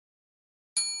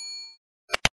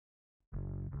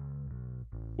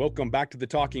Welcome back to the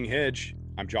Talking Hedge.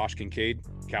 I'm Josh Kincaid,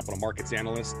 capital markets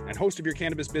analyst and host of your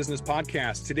cannabis business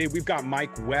podcast. Today we've got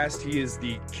Mike West. He is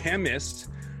the chemist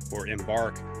for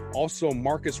Embark. Also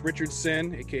Marcus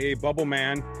Richardson, aka Bubble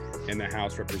Man, in the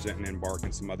house representing Embark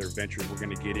and some other ventures we're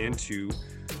going to get into.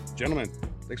 Gentlemen,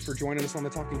 thanks for joining us on the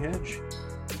Talking Hedge.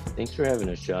 Thanks for having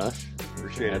us, Josh.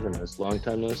 Appreciate it. Having us. Long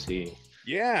time no see.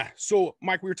 Yeah. So,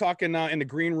 Mike, we were talking in the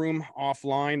green room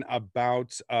offline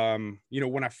about,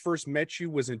 when I first met you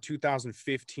was in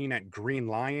 2015 at Green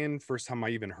Lion. First time I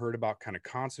even heard about kind of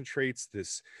concentrates,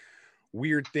 this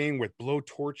weird thing with blow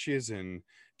torches, and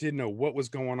didn't know what was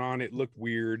going on. It looked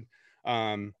weird.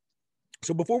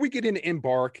 So before we get into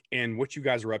Embark and what you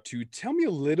guys are up to, tell me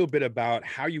a little bit about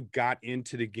how you got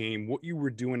into the game, what you were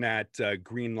doing at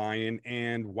Green Lion,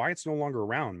 and why it's no longer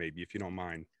around, maybe, if you don't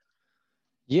mind.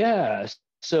 Yeah.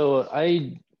 So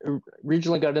I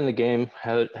originally got in the game,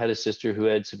 had a sister who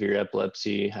had severe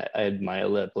epilepsy. I had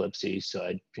mild epilepsy, so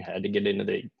I had to get into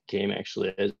the game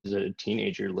actually as a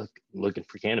teenager looking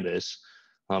for cannabis.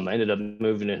 I ended up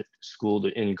moving to school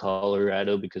in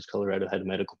Colorado because Colorado had a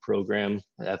medical program.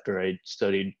 After I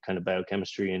studied kind of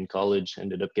biochemistry in college,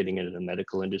 ended up getting into the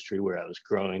medical industry where I was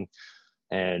growing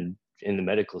and in the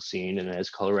medical scene. And as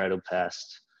Colorado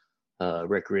passed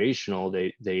recreational,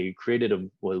 they created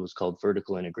what was called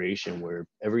vertical integration, where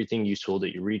everything you sold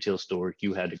at your retail store,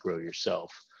 you had to grow yourself.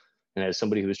 And as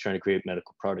somebody who was trying to create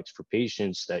medical products for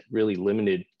patients, that really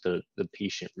limited the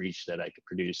patient reach that I could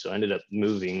produce. So I ended up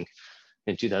moving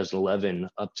in 2011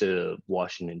 up to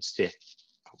Washington State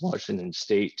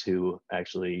to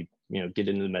actually, get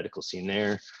into the medical scene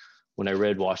there. When I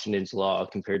read Washington's law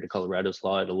compared to Colorado's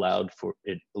law, it allowed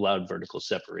vertical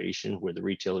separation, where the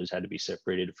retailers had to be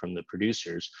separated from the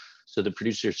producers. So the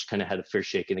producers kind of had a fair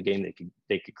shake in the game.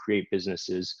 They could create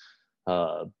businesses,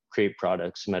 create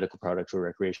products, medical products or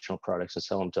recreational products, and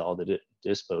sell them to all the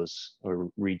dispos or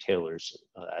retailers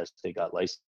as they got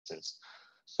licensed.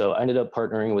 So I ended up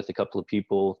partnering with a couple of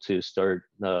people to start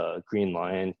Green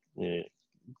Lion.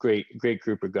 Great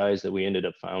group of guys that we ended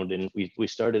up founding. We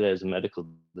started as a medical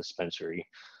dispensary,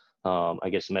 I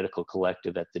guess a medical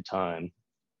collective at the time,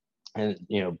 and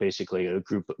basically a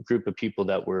group of people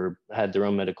that had their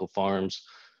own medical farms.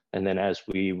 And then as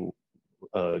we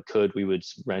we would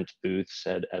rent booths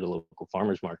at a local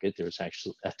farmers market. There was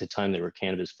actually at the time there were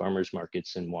cannabis farmers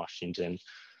markets in Washington.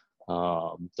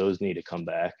 Those need to come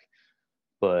back.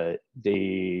 But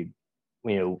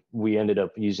we ended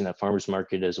up using that farmers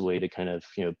market as a way to kind of,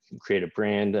 create a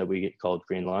brand that we called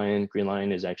Green Lion. Green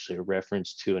Lion is actually a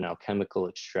reference to an alchemical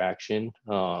extraction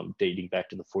dating back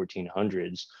to the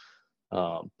 1400s.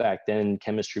 Back then,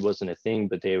 chemistry wasn't a thing,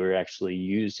 but they were actually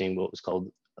using what was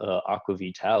called aqua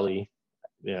vitale,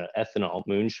 ethanol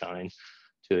moonshine,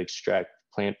 to extract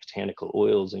plant botanical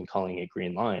oils and calling it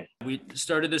Green Lion. We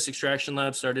started this extraction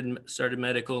lab, started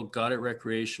medical, got it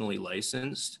recreationally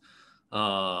licensed.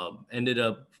 Ended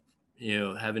up,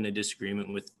 having a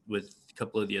disagreement with a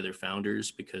couple of the other founders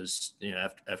because,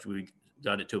 after we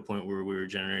got it to a point where we were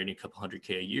generating a couple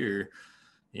 $100K a year,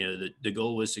 the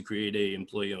goal was to create a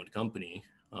employee-owned company.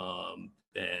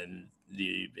 And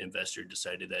the investor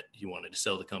decided that he wanted to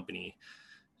sell the company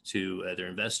to other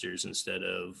investors instead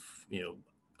of,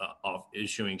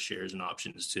 issuing shares and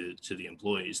options to the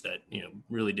employees that,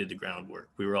 really did the groundwork.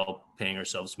 We were all paying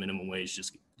ourselves minimum wage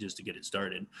just to get it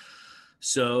started.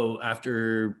 So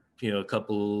after, a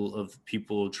couple of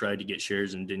people tried to get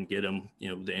shares and didn't get them,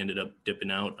 they ended up dipping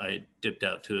out. I dipped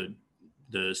out to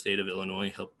the state of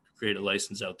Illinois, helped create a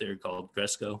license out there called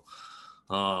Cresco.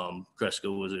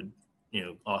 Cresco was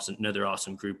another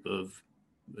awesome group of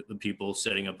people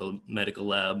setting up a medical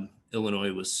lab.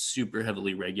 Illinois was super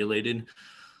heavily regulated.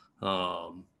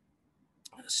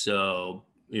 So,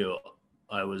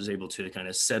 I was able to kind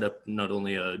of set up not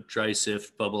only a dry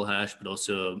sift bubble hash, but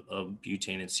also a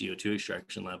butane and CO2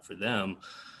 extraction lab for them.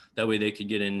 That way they could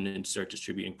get in and start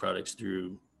distributing products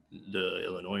through the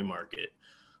Illinois market.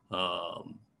 I've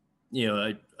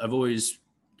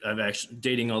actually,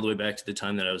 dating all the way back to the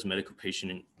time that I was a medical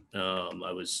patient,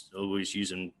 I was always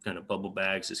using kind of bubble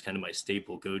bags as kind of my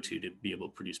staple go-to to be able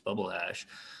to produce bubble hash.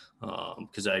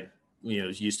 Because I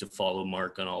used to follow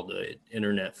Mark on all the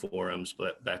internet forums,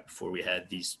 but back before we had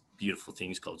these beautiful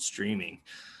things called streaming.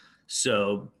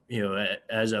 So,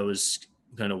 as I was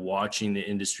kind of watching the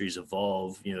industries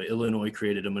evolve, Illinois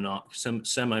created a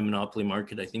semi-monopoly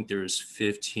market. I think there was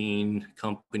 15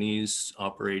 companies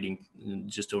operating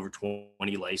just over 20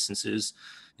 licenses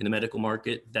in the medical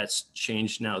market. That's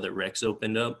changed now that Rex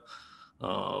opened up,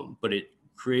 but it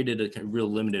created a real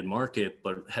limited market,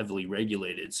 but heavily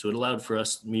regulated. So it allowed for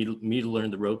me to learn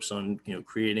the ropes on,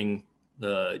 creating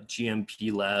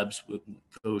GMP labs,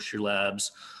 kosher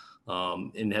labs,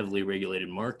 in heavily regulated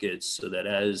markets, so that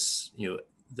as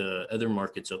the other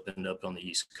markets opened up on the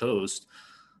East Coast,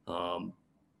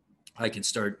 I could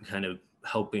start kind of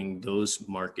helping those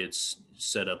markets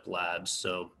set up labs.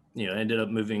 So I ended up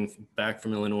moving back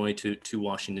from Illinois to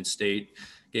Washington State,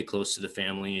 get close to the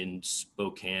family in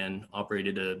Spokane,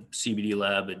 operated a CBD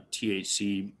lab, a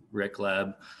THC rec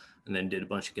lab, and then did a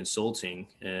bunch of consulting.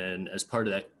 And as part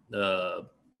of that,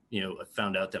 I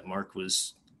found out that Mark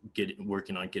was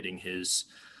working on getting his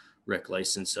rec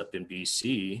license up in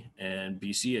BC, and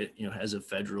BC, has a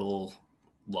federal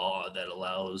law that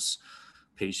allows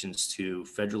patients to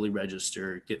federally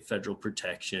register, get federal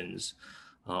protections,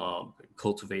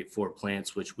 cultivate 4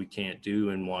 plants, which we can't do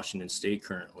in Washington State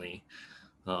currently.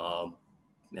 And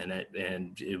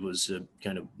it was a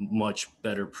kind of much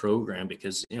better program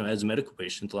because, as a medical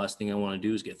patient, the last thing I want to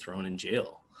do is get thrown in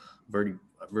jail.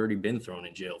 I've already been thrown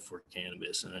in jail for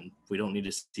cannabis, and we don't need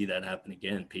to see that happen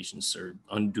again. Patients are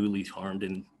unduly harmed.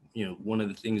 And, one of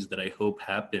the things that I hope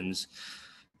happens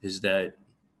is that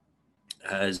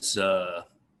as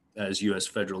U.S.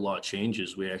 federal law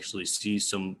changes, we actually see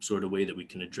some sort of way that we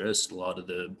can address a lot of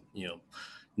the,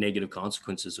 negative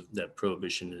consequences of that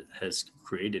prohibition has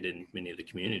created in many of the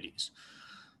communities.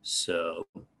 So,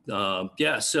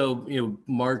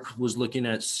 Mark was looking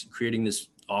at creating this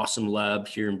awesome lab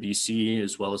here in BC,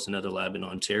 as well as another lab in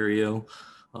Ontario.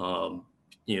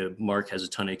 Mark has a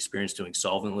ton of experience doing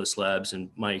solventless labs, and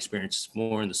my experience is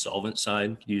more on the solvent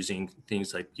side, using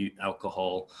things like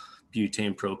alcohol,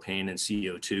 butane, propane, and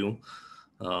CO2.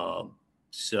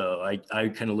 So I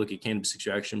kind of look at cannabis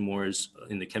extraction more as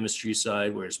in the chemistry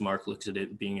side, whereas Mark looks at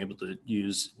it being able to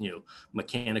use,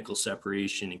 mechanical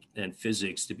separation and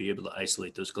physics to be able to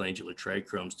isolate those glandular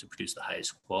trichromes to produce the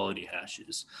highest quality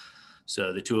hashes.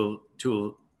 So the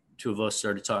two of us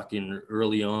started talking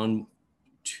early on,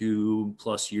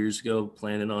 2+ years ago,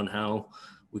 planning on how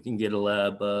we can get a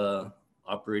lab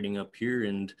operating up here.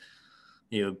 And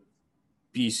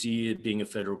BC, it being a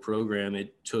federal program,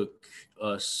 it took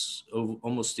us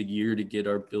almost a year to get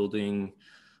our building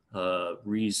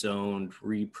rezoned,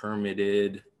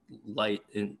 re-permitted,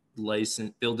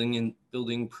 licensed,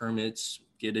 building permits,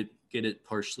 get it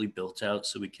partially built out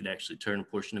so we could actually turn a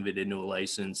portion of it into a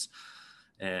license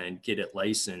and get it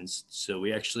licensed. So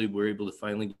we actually were able to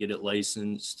finally get it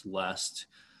licensed last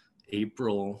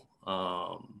April.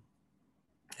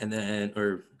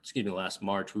 Last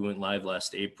March. We went live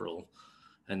last April.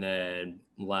 And then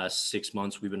last 6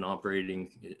 months, we've been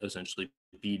operating essentially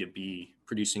B2B,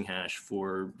 producing hash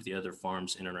for the other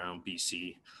farms in and around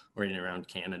BC or in and around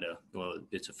Canada. Well,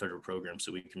 it's a federal program,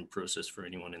 so we can process for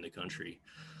anyone in the country.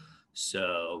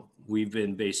 So we've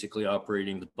been basically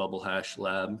operating the Bubble Hash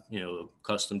Lab,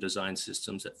 custom design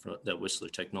systems that Whistler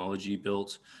Technology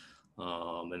built,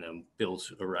 and then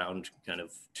built around kind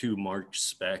of to Mark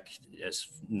spec, as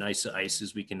nice ice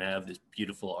as we can have, this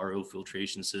beautiful RO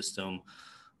filtration system,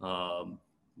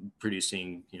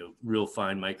 producing, real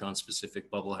fine micron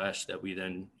specific bubble hash that we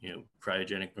then,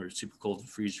 cryogenic or super cold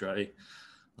freeze dry,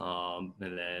 and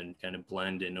then kind of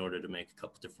blend in order to make a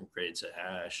couple different grades of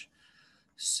hash.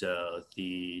 So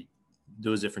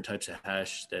those different types of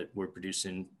hash that we're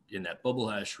producing in that bubble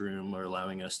hash room are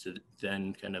allowing us to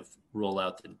then kind of roll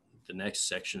out the next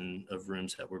section of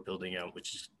rooms that we're building out,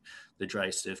 which is the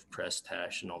dry sift, pressed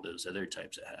hash, and all those other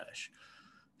types of hash.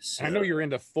 So, I know you're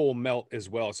into full melt as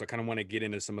well, so I kind of want to get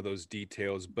into some of those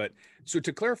details. But so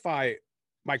to clarify,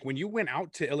 Mike, when you went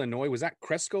out to Illinois, was that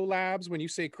Cresco Labs? When you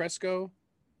say Cresco,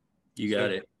 you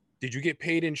got it. Did you get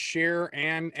paid in share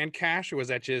and cash, or was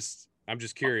that just? I'm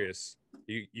just curious.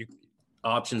 You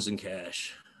options and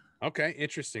cash. Okay,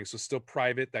 interesting. So still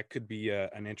private. That could be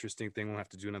an interesting thing. We'll have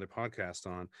to do another podcast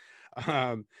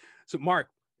on. So Mark,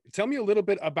 tell me a little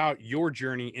bit about your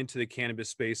journey into the cannabis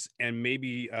space, and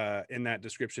maybe in that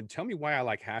description, tell me why I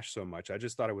like hash so much. I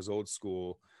just thought it was old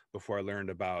school before I learned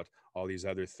about all these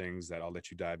other things that I'll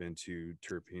let you dive into,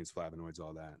 terpenes, flavonoids,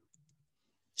 all that.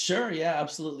 Sure. Yeah,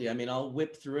 absolutely. I mean, I'll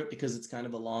whip through it because it's kind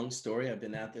of a long story. I've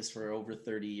been at this for over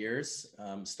 30 years.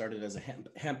 Started as a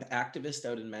hemp activist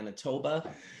out in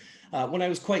Manitoba. When I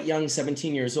was quite young,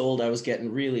 17 years old, I was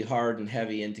getting really hard and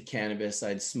heavy into cannabis.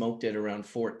 I'd smoked it around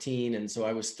 14. And so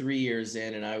I was 3 years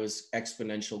in and I was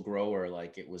exponential grower.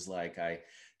 Like it was like I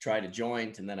tried a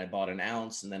joint and then I bought an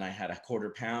ounce and then I had a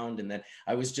quarter pound. And then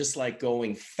I was just like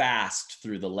going fast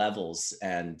through the levels.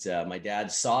 And my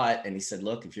dad saw it and he said,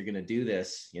 look, if you're going to do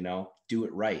this, do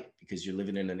it right, because you're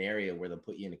living in an area where they'll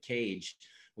put you in a cage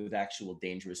with actual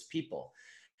dangerous people.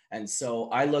 And so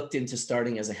I looked into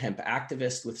starting as a hemp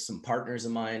activist with some partners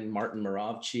of mine, Martin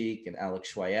Moravchik and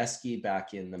Alex Schwieski,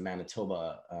 back in the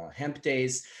Manitoba hemp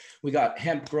days. We got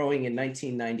hemp growing in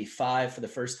 1995 for the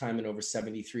first time in over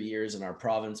 73 years in our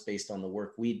province, based on the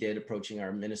work we did, approaching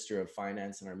our Minister of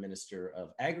Finance and our Minister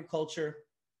of Agriculture.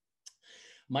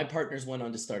 My partners went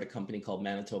on to start a company called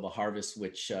Manitoba Harvest,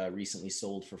 which recently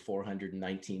sold for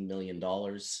 $419 million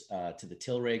to the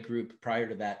Tilray Group. Prior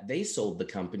to that, they sold the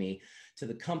company to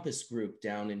the Compass Group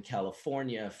down in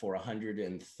California for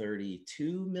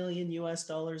 132 million US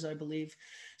dollars, I believe.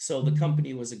 So the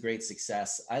company was a great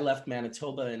success. I left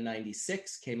Manitoba in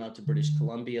 96, came out to British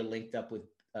Columbia, linked up with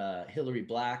Hillary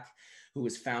Black, who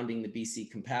was founding the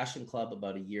BC Compassion Club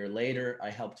about a year later. I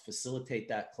helped facilitate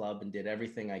that club and did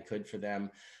everything I could for them.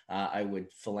 I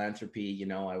would philanthropy, you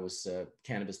know, I was a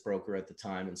cannabis broker at the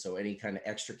time. And so any kind of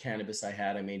extra cannabis I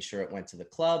had, I made sure it went to the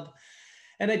club.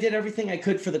 And I did everything I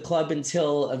could for the club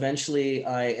until eventually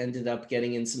I ended up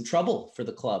getting in some trouble for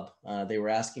the club. They were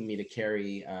asking me to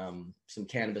carry some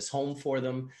cannabis home for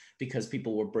them because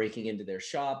people were breaking into their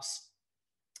shops.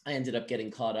 I ended up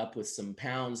getting caught up with some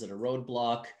pounds at a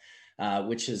roadblock,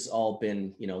 which has all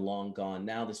been, you know, long gone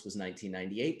now. This was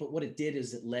 1998. But what it did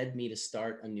is it led me to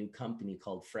start a new company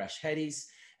called Fresh Headies.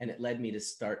 And it led me to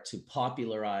start to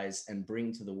popularize and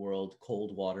bring to the world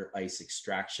cold water ice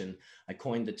extraction. I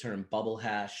coined the term bubble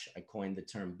hash. I coined the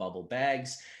term bubble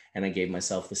bags. And I gave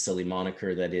myself the silly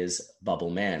moniker that is Bubble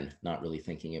Man, not really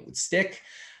thinking it would stick.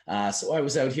 So I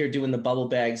was out here doing the bubble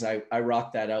bags. I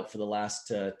rocked that out for the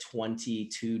last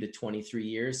 22 to 23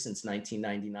 years. Since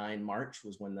 1999, March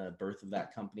was when the birth of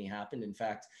that company happened. In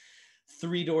fact,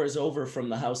 3 doors over from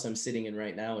the house I'm sitting in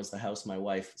right now is the house my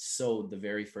wife sewed the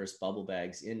very first bubble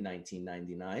bags in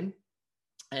 1999.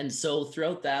 And so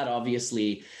throughout that,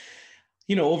 obviously,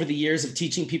 you know, over the years of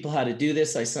teaching people how to do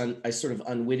this, I sort of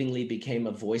unwittingly became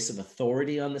a voice of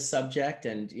authority on the subject,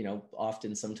 and, you know,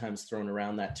 often sometimes thrown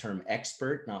around that term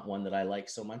expert, not one that I like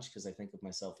so much because I think of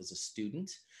myself as a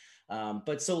student.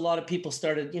 But so a lot of people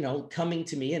started, you know, coming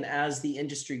to me, and as the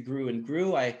industry grew and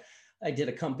grew, I did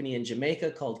a company in Jamaica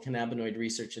called Cannabinoid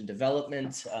Research and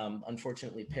Development.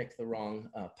 Unfortunately, picked the wrong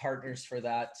partners for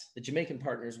that. The Jamaican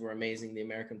partners were amazing. The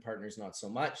American partners, not so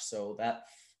much. So that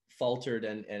faltered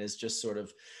and has just sort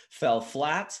of fell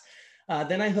flat.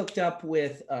 Then I hooked up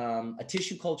with a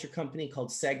tissue culture company called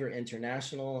Segra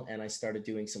International, and I started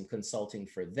doing some consulting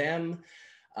for them,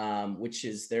 which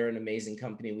is, they're an amazing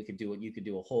company. You could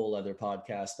do a whole other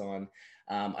podcast on.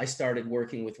 I started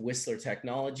working with Whistler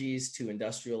Technologies to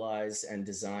industrialize and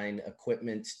design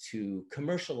equipment to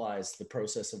commercialize the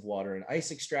process of water and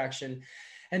ice extraction.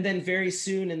 And then very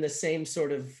soon, in the same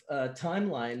sort of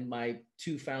timeline, my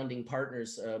 2 founding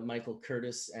partners, Michael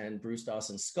Curtis and Bruce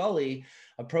Dawson Scully,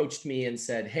 approached me and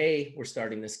said, "Hey, we're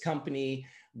starting this company.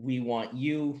 We want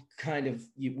you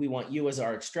we want you as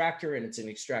our extractor, and it's an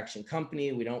extraction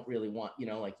company. We don't really want, you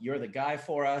know, like, you're the guy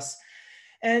for us."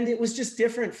 And it was just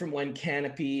different from when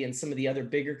Canopy and some of the other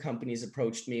bigger companies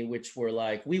approached me, which were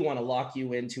like, "We want to lock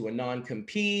you into a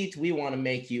non-compete. We want to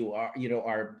make you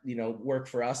work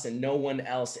for us and no one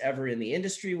else ever in the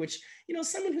industry," which, you know,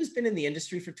 someone who's been in the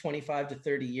industry for 25 to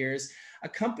 30 years, a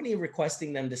company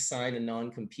requesting them to sign a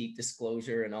non-compete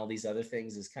disclosure and all these other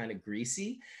things is kind of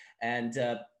greasy. And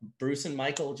Bruce and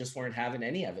Michael just weren't having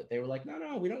any of it. They were like,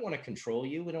 no, we don't want to control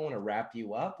you. We don't want to wrap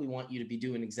you up. We want you to be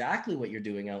doing exactly what you're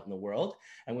doing out in the world.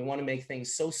 And we want to make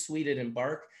things so sweet at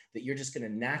Embark that you're just going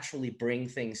to naturally bring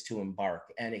things to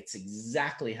Embark. And it's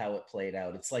exactly how it played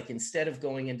out. It's like, instead of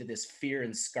going into this fear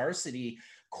and scarcity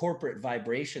corporate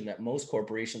vibration that most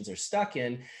corporations are stuck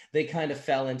in, they kind of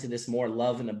fell into this more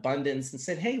love and abundance and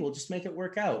said, "Hey, we'll just make it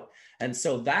work out." And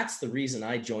so that's the reason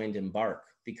I joined Embark,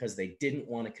 because they didn't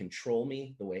want to control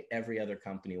me the way every other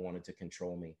company wanted to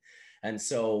control me. And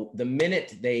so the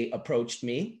minute they approached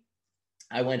me,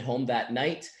 I went home that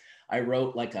night. I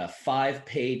wrote like a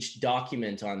 5-page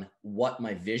document on what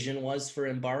my vision was for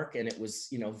Embark. And it was,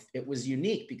 you know, it was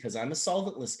unique because I'm a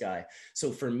solventless guy.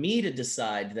 So for me to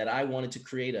decide that I wanted to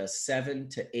create a 7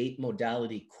 to 8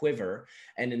 modality quiver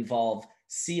and involve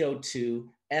CO2,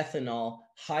 ethanol,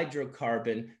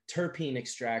 hydrocarbon, terpene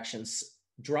extractions,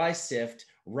 dry sift,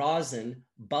 rosin,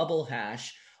 bubble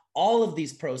hash, all of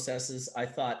these processes, I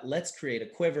thought, let's create a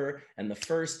quiver. And the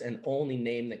first and only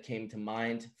name that came to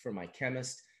mind for my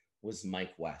chemist was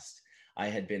Mike West. I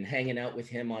had been hanging out with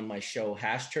him on my show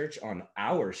Hash Church, on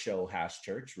our show Hash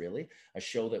Church, really, a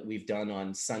show that we've done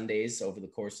on Sundays over the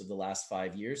course of the last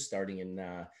 5 years, starting in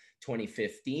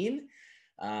 2015.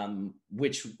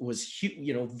 Which was,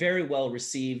 you know, very well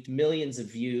received, millions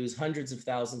of views, hundreds of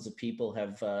thousands of people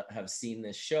have seen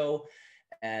this show.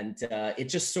 And it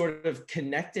just sort of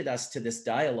connected us to this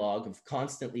dialogue of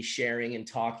constantly sharing and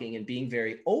talking and being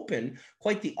very open,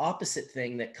 quite the opposite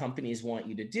thing that companies want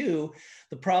you to do.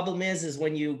 The problem is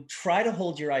when you try to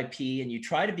hold your IP and you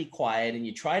try to be quiet and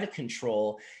you try to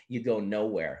control, you go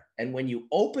nowhere. And when you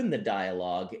open the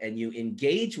dialogue and you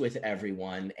engage with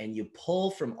everyone and you pull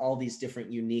from all these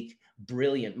different, unique,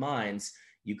 brilliant minds,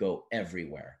 you go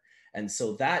everywhere. And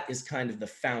so that is kind of the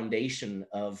foundation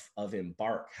of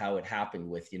Embark, how it happened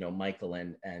with, you know, Michael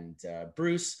and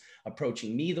Bruce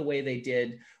approaching me the way they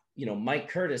did. You know, Mike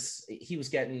Curtis, he was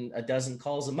getting a dozen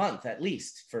calls a month at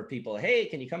least for people. Hey,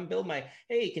 can you come build my,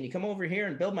 hey, can you come over here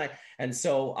and build my, and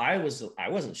so I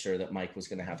wasn't sure that Mike was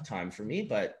going to have time for me,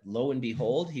 but lo and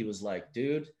behold, he was like,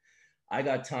 dude, I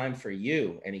got time for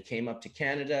you. And he came up to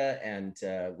Canada and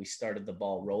we started the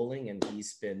ball rolling, and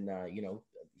he's been, you know,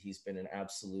 he's been an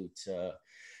absolute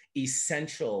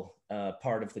essential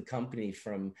part of the company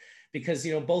because,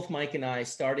 you know, both Mike and I,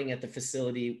 starting at the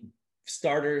facility,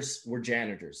 starters, we're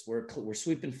janitors. We're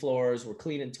sweeping floors, we're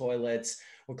cleaning toilets,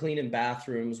 we're cleaning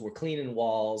bathrooms, we're cleaning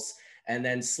walls. And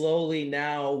then slowly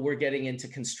now we're getting into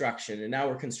construction, and now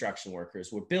we're construction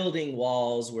workers. We're building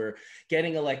walls, we're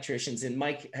getting electricians. And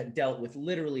Mike had dealt with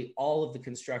literally all of the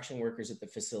construction workers at the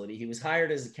facility. He was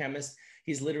hired as a chemist.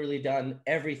 He's literally done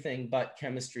everything but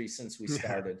chemistry since we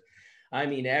started. I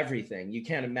mean, everything. You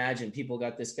can't imagine. People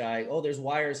got this guy, oh, there's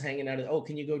wires hanging out of, oh,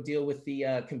 can you go deal with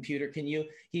the computer? Can you?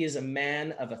 He is a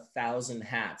man of 1,000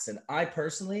 hats. And I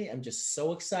personally am just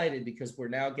so excited because we're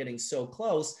now getting so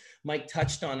close. Mike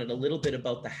touched on it a little bit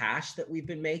about the hash that we've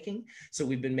been making. So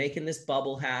we've been making this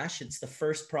bubble hash. It's the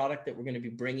first product that we're going to be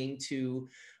bringing to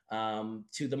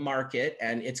the market,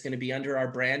 and it's going to be under our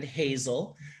brand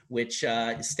Hazel, which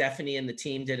Stephanie and the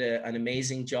team did an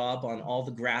amazing job on all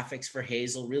the graphics for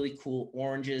Hazel. Really cool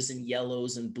oranges and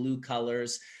yellows and blue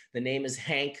colors. The name is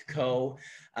Hank Co.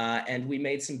 And we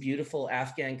made some beautiful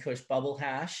Afghan Kush bubble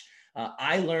hash.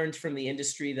 I learned from the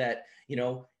industry that, you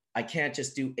know, I can't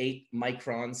just do 8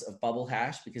 microns of bubble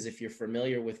hash, because if you're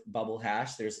familiar with bubble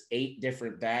hash, there's 8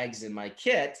 different bags in my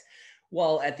kit.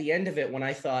 Well, at the end of it, when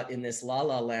I thought in this la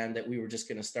land that we were just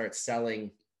going to start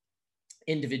selling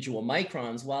individual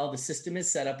microns, while the system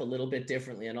is set up a little bit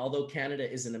differently, and although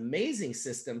Canada is an amazing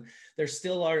system, there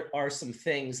still are some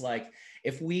things like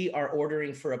if we are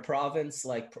ordering for a province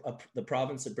like the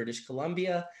province of British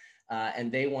Columbia,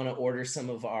 and they want to order some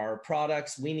of our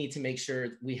products, we need to make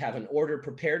sure we have an order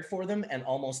prepared for them and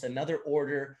almost another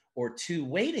order or 2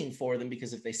 waiting for them,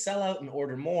 because if they sell out and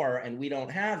order more and we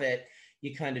don't have it,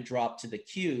 you kind of drop to the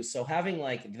queue. So having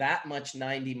like that much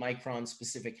 90 micron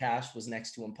specific hash was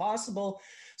next to impossible.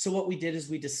 So what we did is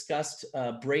we discussed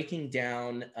breaking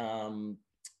down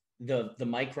the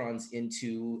microns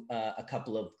into a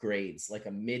couple of grades, like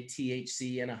a mid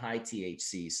THC and a high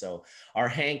THC. So our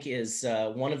Hank is,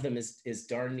 one of them is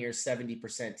darn near 70%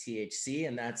 THC,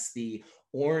 and that's the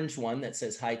orange one that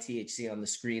says high THC on the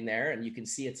screen there. And you can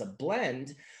see it's a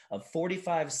blend of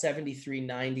 45, 73,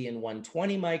 90, and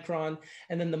 120 micron.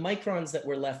 And then the microns that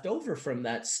were left over from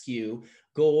that SKU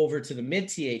go over to the mid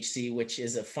THC, which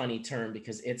is a funny term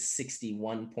because it's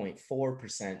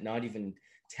 61.4%, not even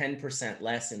 10%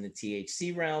 less in the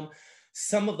THC realm.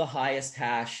 Some of the highest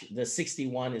hash, the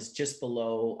 61 is just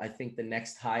below, I think the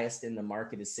next highest in the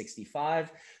market is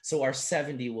 65. So our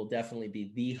 70 will definitely be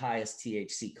the highest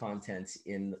THC content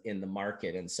in the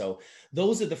market. And so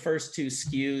those are the first 2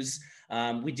 SKUs.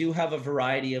 We do have a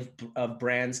variety of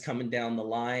brands coming down the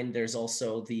line. There's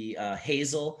also the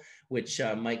Hazel, which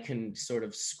Mike can sort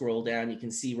of scroll down. You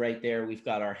can see right there, we've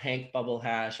got our Hank Bubble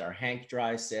Hash, our Hank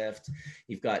Dry Sift.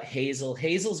 You've got Hazel.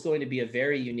 Hazel's going to be a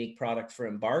very unique product for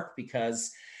Embark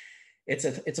because it's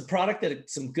a product that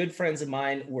some good friends of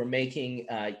mine were making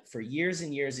for years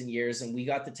and years and years. And we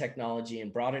got the technology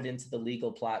and brought it into the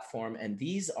legal platform. And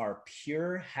these are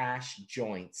pure hash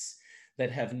joints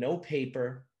that have no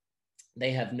paper.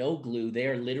 They have no glue. They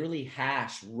are literally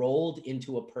hash rolled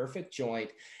into a perfect joint.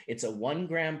 It's a 1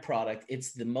 gram product.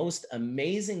 It's the most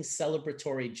amazing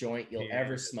celebratory joint you'll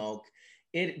ever smoke.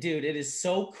 Dude, it is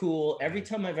so cool. Every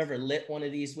time I've ever lit one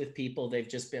of these with people, they've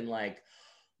just been like,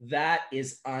 that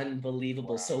is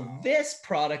unbelievable. Wow. So this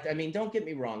product, I mean, don't get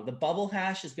me wrong. The bubble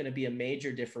hash is going to be a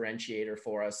major differentiator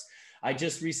for us. I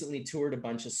just recently toured a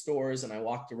bunch of stores and I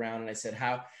walked around and I said,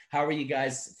 how are you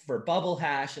guys for bubble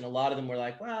hash? And a lot of them were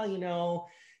like, well,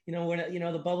 we're not,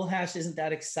 the bubble hash isn't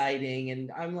that exciting.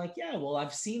 And I'm like, yeah, well,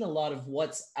 I've seen a lot of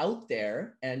what's out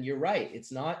there and you're right.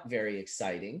 It's not very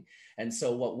exciting. And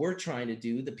so what we're trying to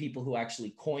do, the people who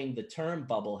actually coined the term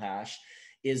bubble hash,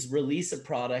 is release a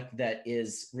product that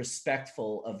is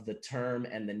respectful of the term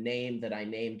and the name that I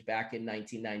named back in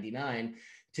 1999,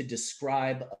 to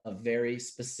describe a very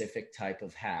specific type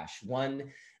of hash,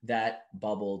 one that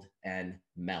bubbled and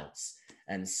melts.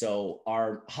 And so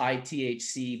our high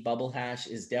THC bubble hash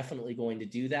is definitely going to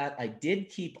do that. I did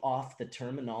keep off the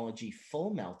terminology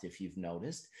full melt, if you've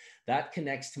noticed. That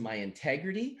connects to my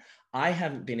integrity. I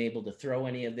haven't been able to throw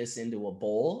any of this into a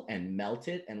bowl and melt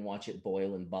it and watch it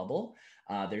boil and bubble.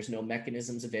 There's no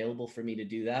mechanisms available for me to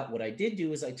do that. What I did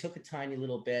do is I took a tiny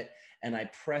little bit and I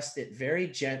pressed it very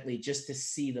gently just to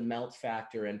see the melt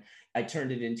factor. And I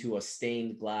turned it into a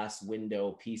stained glass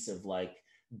window piece of like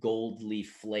gold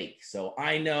leaf flake. So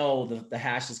I know the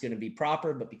hash is going to be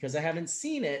proper, but because I haven't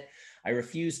seen it, I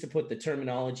refuse to put the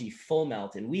terminology full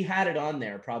melt. And we had it on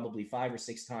there probably 5 or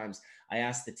 6 times. I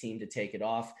asked the team to take it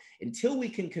off until we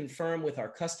can confirm with our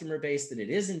customer base that it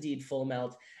is indeed full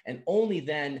melt. And only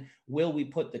then will we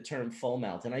put the term full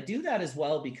melt. And I do that as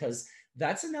well because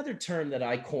that's another term that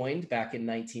I coined back in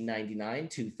 1999,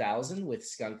 2000 with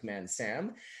Skunkman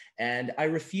Sam. And I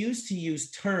refuse to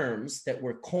use terms that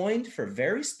were coined for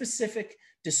very specific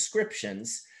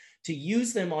descriptions to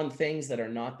use them on things that are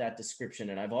not that description.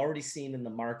 And I've already seen in the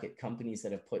market companies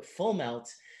that have put full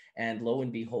melt, and lo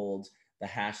and behold, the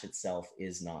hash itself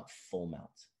is not full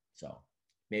melt. So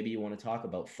maybe you want to talk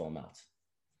about full melt.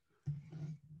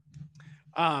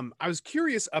 I was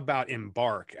curious about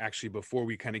Embark actually before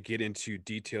we kind of get into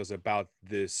details about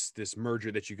this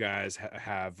merger that you guys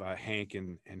have, Hank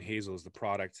and Hazel as the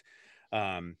product.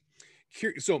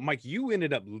 So Mike, you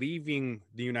ended up leaving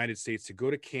the United States to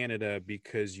go to Canada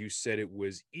because you said it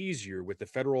was easier with the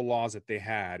federal laws that they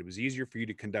had. It was easier for you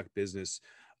to conduct business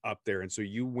up there, and so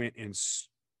you went and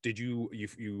did you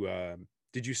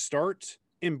start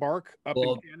Embark up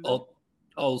in Canada?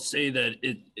 I'll say that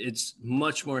it's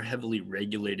much more heavily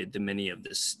regulated than many of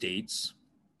the states,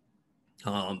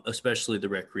 especially the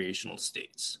recreational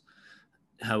states.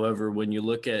 However, when you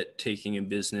look at taking a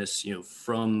business,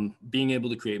 from being able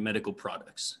to create medical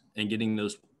products and getting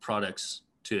those products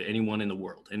to anyone in the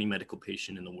world, any medical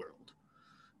patient in the world,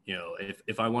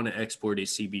 if I want to export a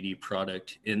CBD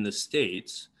product in the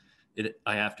States,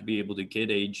 I have to be able to get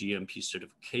a GMP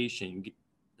certification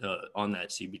on that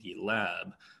CBD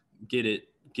lab, get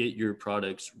your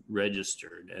products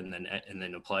registered, and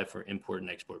then apply for import and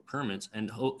export permits,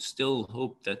 and still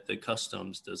hope that the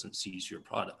customs doesn't seize your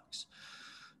products.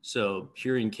 So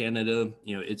here in Canada,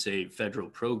 it's a federal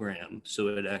program, so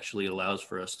it actually allows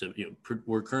for us to,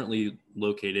 we're currently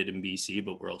located in BC,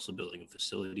 but we're also building a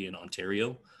facility in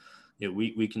Ontario.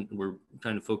 We're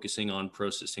kind of focusing on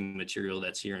processing material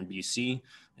that's here in BC,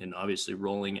 and obviously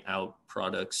rolling out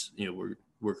products.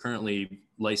 We're currently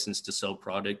licensed to sell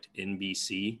product in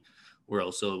BC.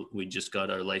 We just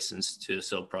got our license to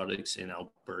sell products in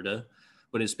Alberta,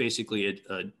 but it's basically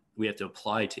we have to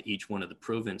apply to each one of the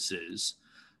provinces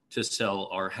to sell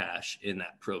our hash in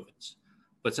that province.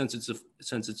 But since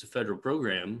it's a federal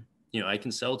program, I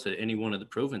can sell to any one of the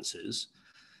provinces.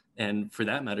 And for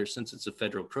that matter, since it's a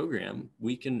federal program,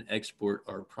 we can export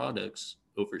our products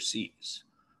overseas,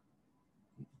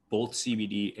 both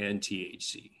CBD and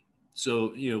THC. So,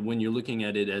 when you're looking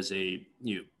at it as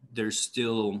there's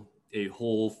still a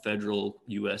whole federal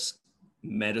US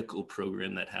medical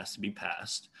program that has to be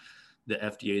passed. The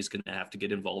FDA is going to have to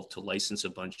get involved to license a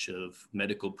bunch of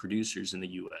medical producers in the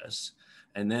US.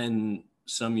 And then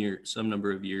some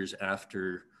number of years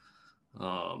after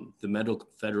the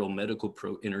federal medical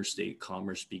interstate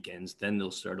commerce begins, then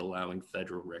they'll start allowing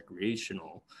federal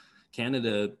recreational.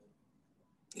 Canada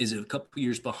is a couple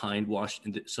years behind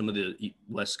Washington, some of the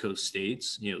West Coast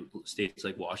states, states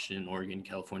like Washington, Oregon,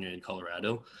 California, and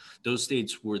Colorado. Those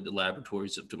states were the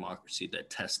laboratories of democracy that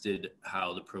tested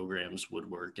how the programs would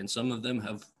work. And some of them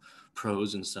have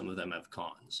pros and some of them have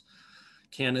cons.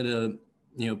 Canada,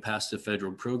 passed a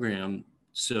federal program.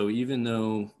 So even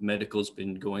though medical's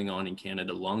been going on in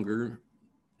Canada longer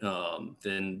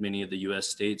than many of the US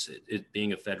states, it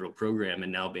being a federal program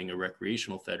and now being a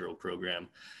recreational federal program,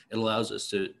 it allows us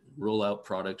to roll out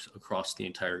products across the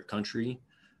entire country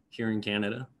here in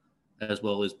Canada, as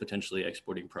well as potentially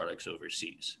exporting products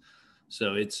overseas.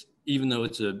 So even though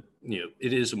it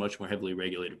is a much more heavily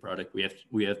regulated product,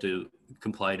 we have to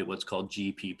comply to what's called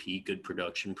GPP, good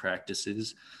production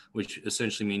practices, which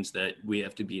essentially means that we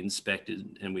have to be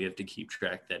inspected and we have to keep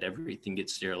track that everything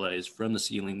gets sterilized from the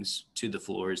ceilings to the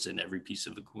floors and every piece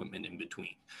of equipment in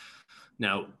between.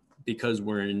 Now, because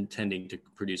we're intending to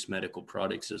produce medical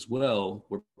products as well,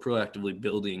 we're proactively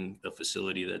building a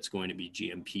facility that's going to be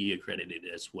GMP accredited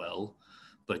as well.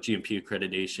 But GMP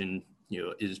accreditation,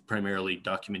 is primarily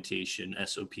documentation,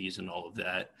 SOPs, and all of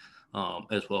that,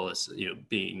 as well as,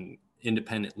 being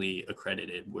independently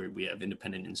accredited, where we have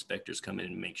independent inspectors come in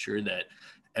and make sure that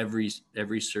every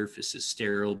surface is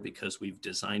sterile because we've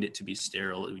designed it to be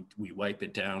sterile. We wipe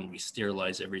it down, we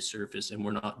sterilize every surface, and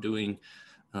we're not doing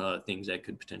things that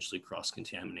could potentially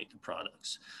cross-contaminate the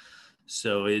products.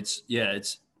 So it's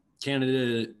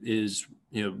Canada is,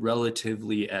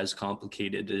 relatively as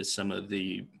complicated as some of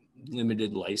the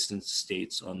limited license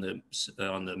states on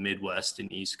the Midwest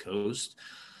and East Coast,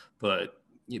 but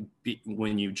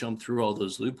when you jump through all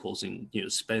those loopholes and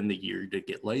spend the year to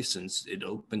get licensed, it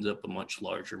opens up a much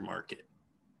larger market.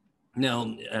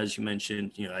 Now, as you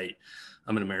mentioned,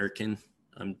 I'm an American.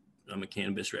 I'm a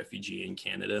cannabis refugee in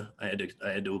Canada. I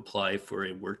had to apply for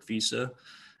a work visa,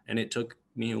 and it took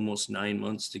me almost 9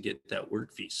 months to get that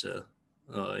work visa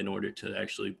in order to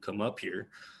actually come up here.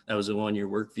 That was a 1-year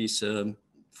work visa.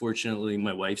 Fortunately,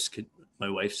 my wife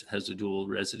has a dual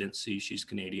residency. She's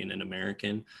Canadian and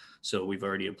American. So we've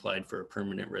already applied for a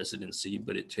permanent residency,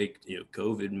 but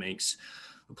COVID makes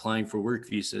applying for work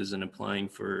visas and applying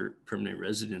for permanent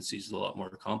residencies a lot more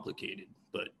complicated.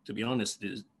 But to be honest,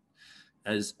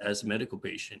 as a medical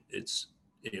patient, it's,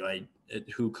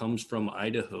 who comes from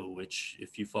Idaho, which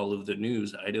if you follow the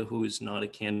news, Idaho is not a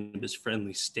cannabis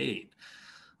friendly state.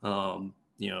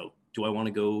 Do I want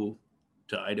to go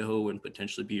to Idaho and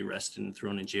potentially be arrested and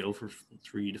thrown in jail for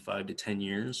 3 to 5 to 10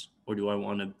 years? Or do I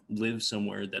want to live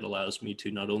somewhere that allows me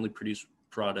to not only produce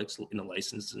products in a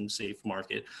licensed and safe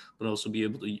market, but also be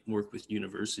able to work with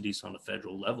universities on a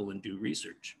federal level and do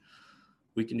research?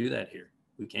 We can do that here.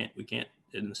 We can't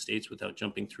in the States without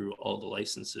jumping through all the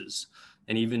licenses.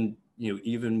 And even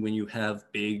when you have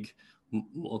big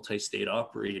multi-state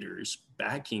operators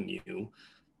backing you,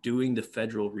 doing the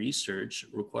federal research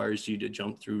requires you to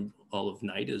jump through all of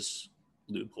NIDA's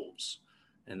loopholes.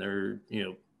 And they're,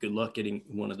 good luck getting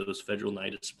one of those federal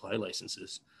NIDA supply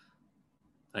licenses.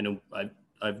 I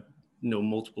know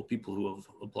multiple people who have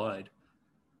applied,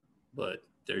 but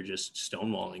they're just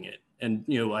stonewalling it. And,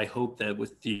 I hope that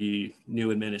with the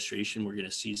new administration, we're going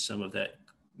to see some of that,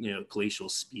 glacial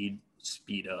speed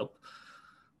up.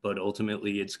 But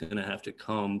ultimately, it's going to have to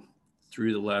come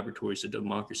through the laboratories of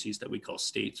democracies that we call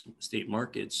state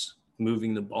markets,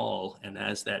 moving the ball. And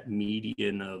as that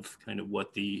median of kind of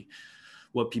what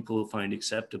people find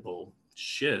acceptable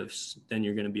shifts, then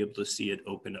you're going to be able to see it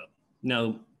open up.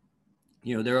 Now,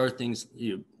 there are things,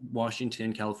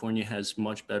 Washington, California has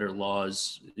much better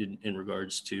laws in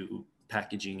regards to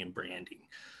packaging and branding.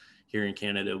 Here in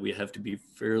Canada, we have to be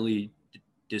fairly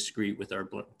discreet with our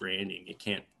branding. It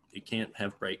can't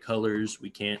have bright colors. We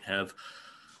can't have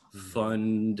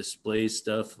fun display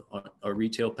stuff. Our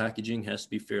retail packaging has to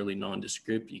be fairly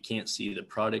nondescript. You can't see the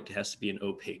product. It has to be an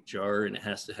opaque jar, and it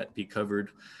has to be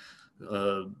covered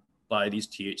by these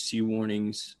THC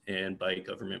warnings and by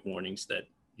government warnings that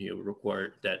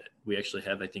require that we actually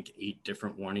have, I think, 8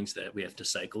 different warnings that we have to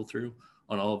cycle through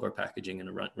on all of our packaging in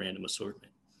a random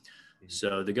assortment. Mm-hmm.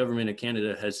 So the government of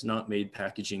Canada has not made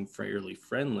packaging fairly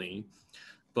friendly,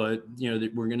 but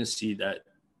we're going to see that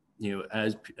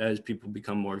as people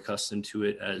become more accustomed to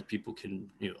it, as people can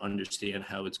understand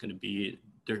how it's going to be,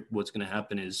 what's going to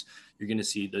happen is you're going to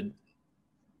see the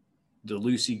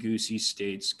loosey-goosey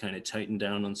states kind of tighten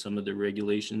down on some of the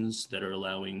regulations that are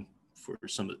allowing for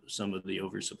some of the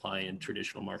oversupply and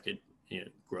traditional market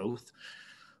growth,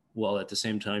 while at the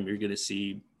same time you're going to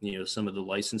see some of the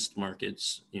licensed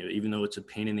markets, even though it's a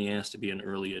pain in the ass to be an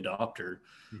early adopter,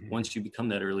 mm-hmm. Once you become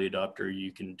that early adopter,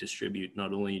 you can distribute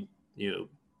not only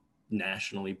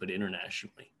nationally but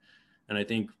internationally. And I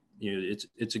think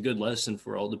it's a good lesson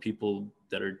for all the people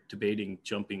that are debating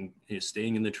jumping,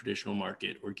 staying in the traditional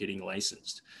market or getting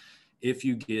licensed. If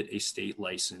you get a state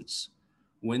license,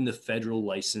 when the federal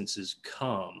licenses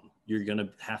come, you're going to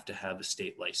have a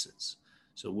state license.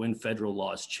 So when federal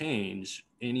laws change,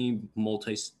 any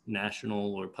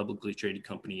multinational or publicly traded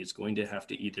company is going to have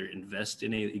to either invest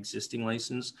in an existing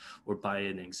license or buy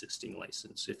an existing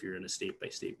license if you're in a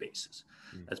state-by-state basis.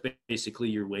 Mm. That's basically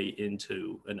your way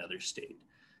into another state.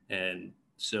 And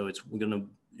so it's going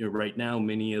to, right now,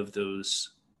 many of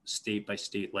those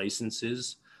state-by-state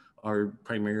licenses are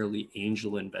primarily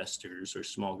angel investors or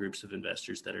small groups of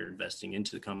investors that are investing into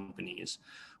the companies.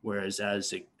 Whereas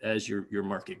as your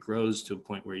market grows to a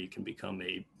point where you can become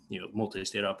a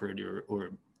multi-state operator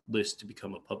or list to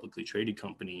become a publicly traded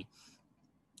company,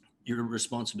 your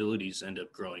responsibilities end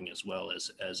up growing as well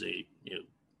as a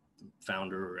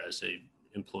founder or as a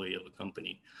employee of a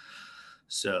company.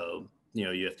 So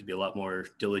you have to be a lot more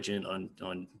diligent on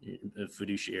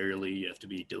fiduciarily. You have to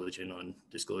be diligent on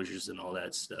disclosures and all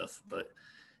that stuff. But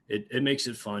it makes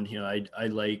it fun. I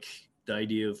like the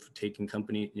idea of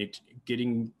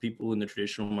getting people in the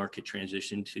traditional market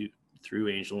transition through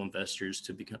angel investors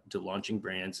to launching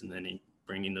brands and then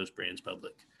bringing those brands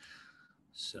public.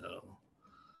 So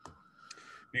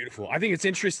beautiful. I think it's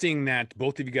interesting that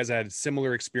both of you guys had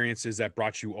similar experiences that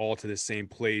brought you all to the same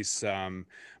place.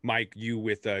 Mike, you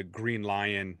with Green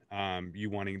Lion, you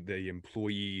wanting the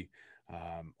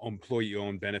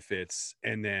employee-owned benefits,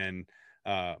 and then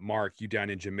Mark, you down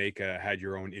in Jamaica had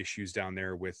your own issues down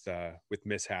there with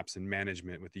mishaps and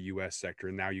management with the U.S. sector,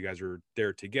 and now you guys are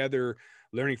there together,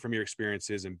 learning from your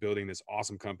experiences and building this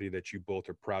awesome company that you both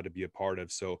are proud to be a part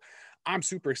of. So I'm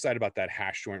super excited about that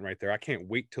hash joint right there. I can't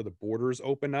wait till the borders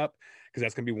open up, because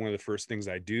that's going to be one of the first things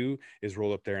I do is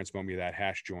roll up there and smoke me that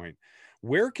hash joint.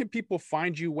 Where can people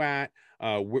find you at?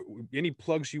 Any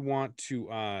plugs you want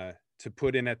to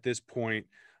put in at this point?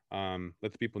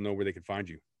 Let the people know where they can find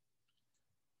you.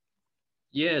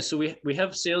 Yeah, so we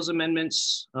have sales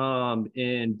amendments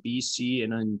in BC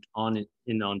and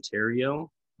in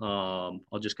Ontario.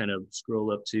 I'll just kind of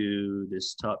scroll up to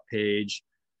this top page.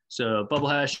 So Bubble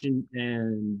Hash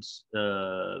and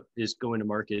is going to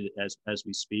market as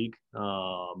we speak.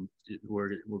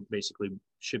 We're basically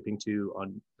shipping to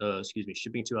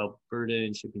Alberta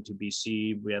and shipping to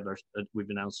BC. We've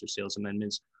announced our sales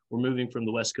amendments. We're moving from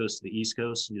the West Coast to the East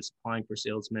Coast and just applying for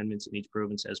sales amendments in each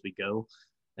province as we go.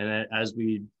 And as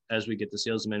we get the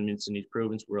sales amendments in each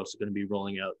province, we're also going to be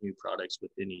rolling out new products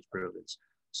within each province.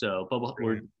 So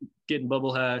we're getting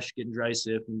Bubble Hash, getting Dry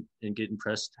Sip, and getting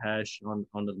pressed hash onto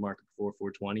the market before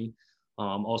 420.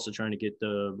 Also trying to get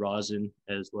the rosin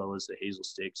as well as the hazel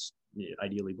sticks,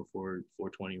 ideally before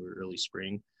 420 or early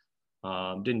spring.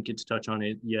 Didn't get to touch on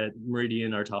it yet.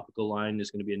 Meridian, our topical line,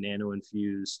 is going to be a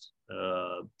nano-infused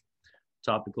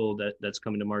topical that's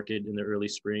coming to market in the early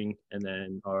spring. And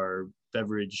then our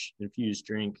beverage infused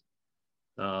drink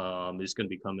is going to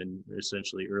be coming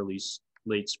essentially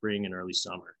late spring and early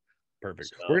summer. Perfect.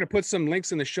 So, we're going to put some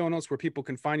links in the show notes where people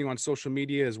can find you on social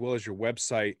media as well as your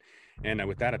website. And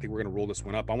with that, I think we're going to roll this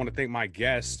one up. I want to thank my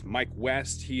guest, Mike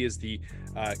West. He is the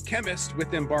chemist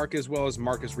with Embark, as well as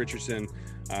Marcus Richardson.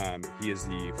 He is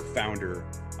the founder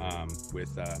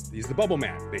he's the bubble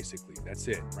man, basically. That's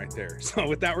it right there. So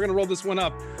with that, we're going to roll this one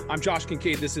up. I'm Josh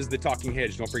Kincaid. This is The Talking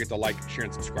Hedge. Don't forget to like, share,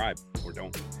 and subscribe, or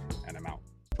don't. And I'm out.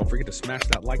 Don't forget to smash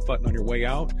that like button on your way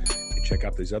out and check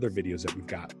out these other videos that we've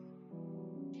got.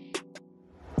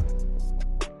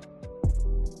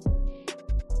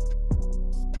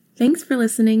 Thanks for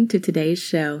listening to today's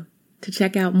show. To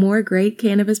check out more great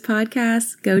cannabis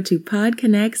podcasts, go to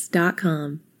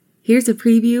podconnects.com. Here's a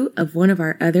preview of one of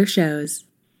our other shows.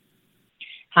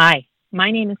 Hi,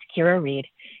 my name is Kira Reed,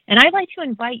 and I'd like to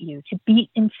invite you to be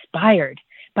inspired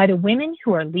by the women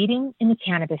who are leading in the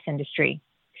cannabis industry.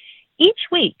 Each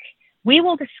week, we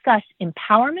will discuss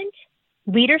empowerment,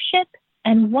 leadership,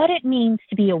 and what it means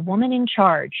to be a woman in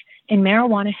charge in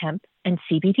marijuana, hemp, and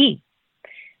CBD.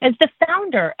 As the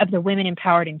founder of the Women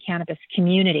Empowered in Cannabis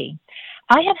community,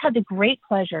 I have had the great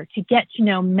pleasure to get to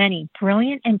know many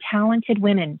brilliant and talented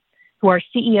women who are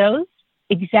CEOs,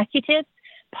 executives,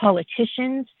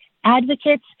 politicians,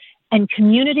 advocates, and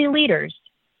community leaders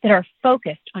that are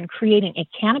focused on creating a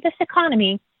cannabis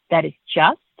economy that is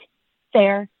just,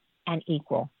 fair, and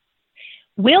equal.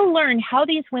 We'll learn how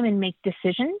these women make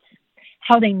decisions,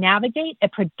 how they navigate a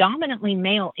predominantly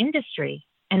male industry,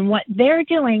 and what they're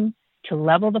doing to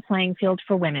level the playing field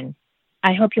for women.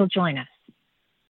 I hope you'll join us.